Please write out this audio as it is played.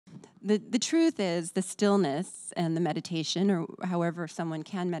the truth is the stillness and the meditation, or however someone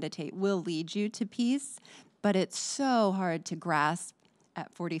can meditate, will lead you to peace, but it's so hard to grasp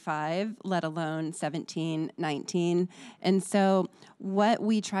at 45, let alone 17, 19. And so what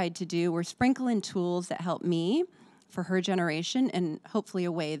we tried to do, we're sprinkling tools that help me for her generation, and hopefully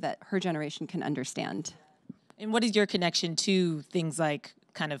a way that her generation can understand. And what is your connection to things like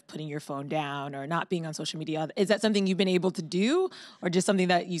kind of putting your phone down or not being on social media? Is that something you've been able to do, or just something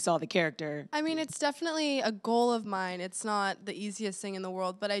that you saw the character? I mean, it's definitely a goal of mine. It's not the easiest thing in the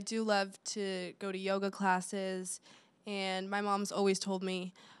world, but I do love to go to yoga classes. And my mom's always told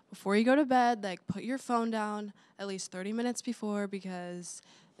me, before you go to bed, like, put your phone down at least 30 minutes before, because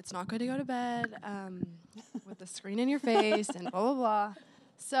it's not good to go to bed with the screen in your face and blah, blah, blah.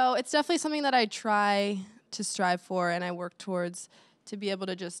 So it's definitely something that I try to strive for and I work towards, to be able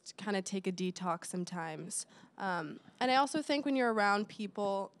to just kind of take a detox sometimes. And I also think when you're around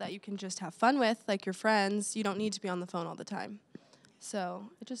people that you can just have fun with, like your friends, you don't need to be on the phone all the time. So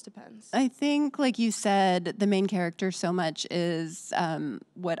it just depends. I think, like you said, the main character so much is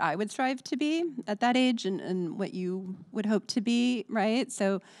what I would strive to be at that age, and what you would hope to be, right?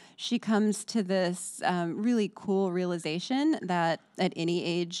 So she comes to this really cool realization that at any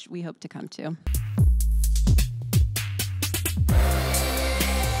age we hope to come to.